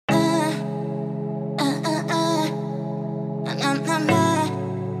I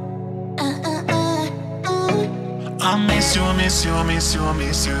miss you, I miss you, I miss you, I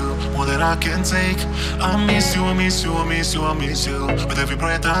miss you more than I can take. I miss you, I miss you, I miss you, I miss you. With every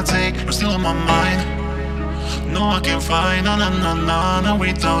breath I take, you're still on my mind. No, I can't find na na na na na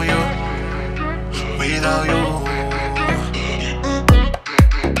without you, without you.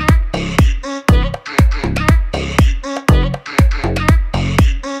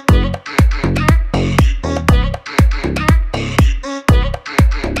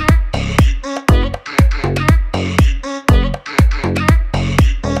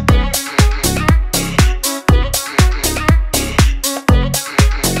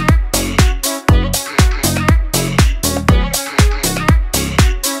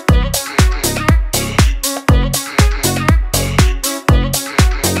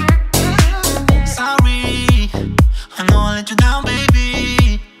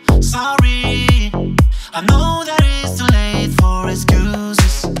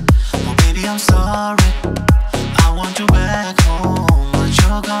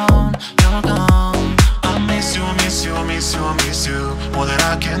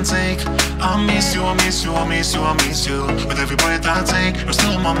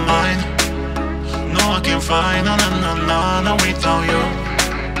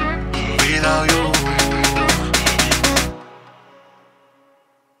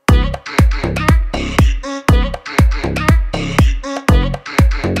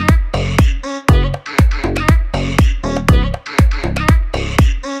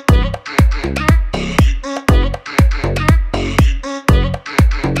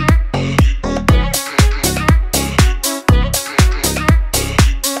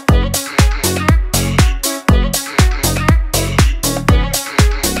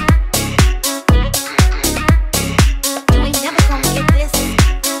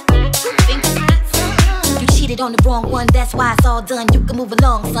 On the wrong one, that's why it's all done. You can move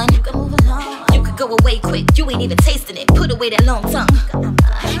along, son. You can move along. You could go away quick. You ain't even tasting it. Put away that long tongue.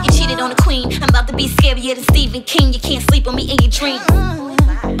 You cheated on the queen. I'm about to be scarier than Stephen King. You can't sleep on me in your dreams.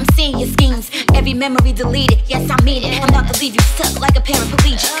 I'm seeing your schemes. Every memory deleted. Yes, I mean it. I'm about to leave you stuck like a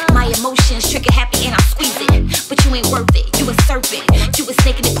paraplegic. My emotions trigger happy and I squeeze it. But you ain't worth it. You a serpent. You a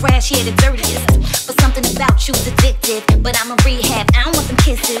snake in the grass. Yeah, the dirtiest. But something about you's addictive. But I'm a rehab. I don't want them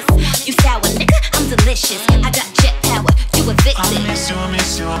kisses. You sour nigga. I'm delicious. I got jet power. You a victim. I miss you, I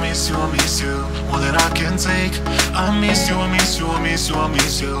miss you, I miss you, I miss you more than I can take. I miss you, I miss you, I miss you, I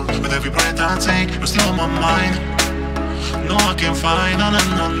miss you. With every breath I take, you're still on my mind. No, I can't find na na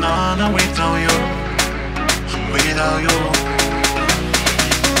na na na without you, without you.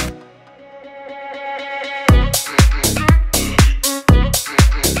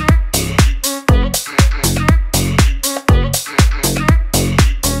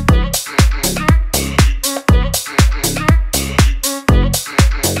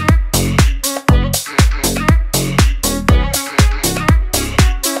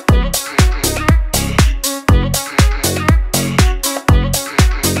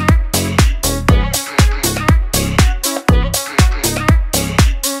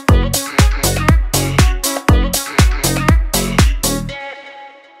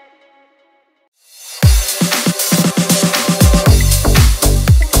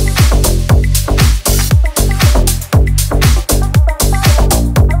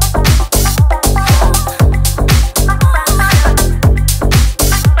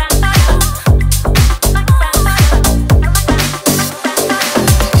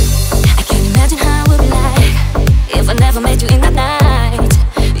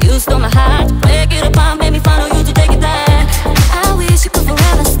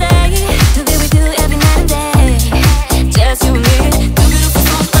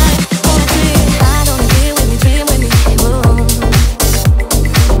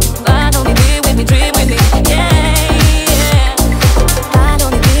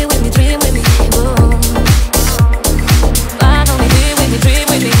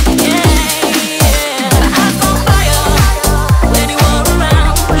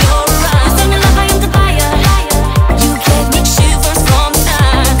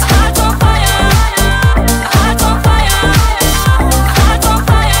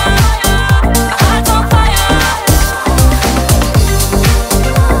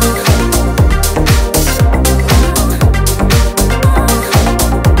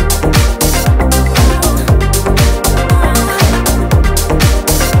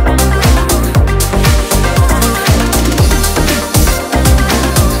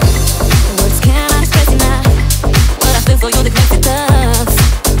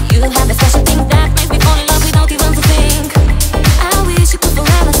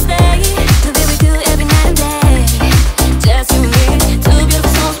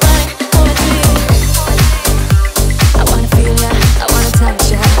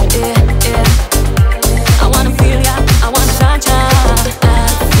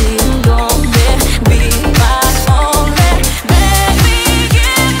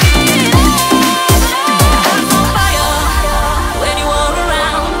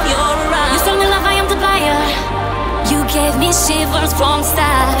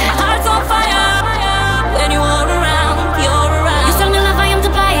 stop.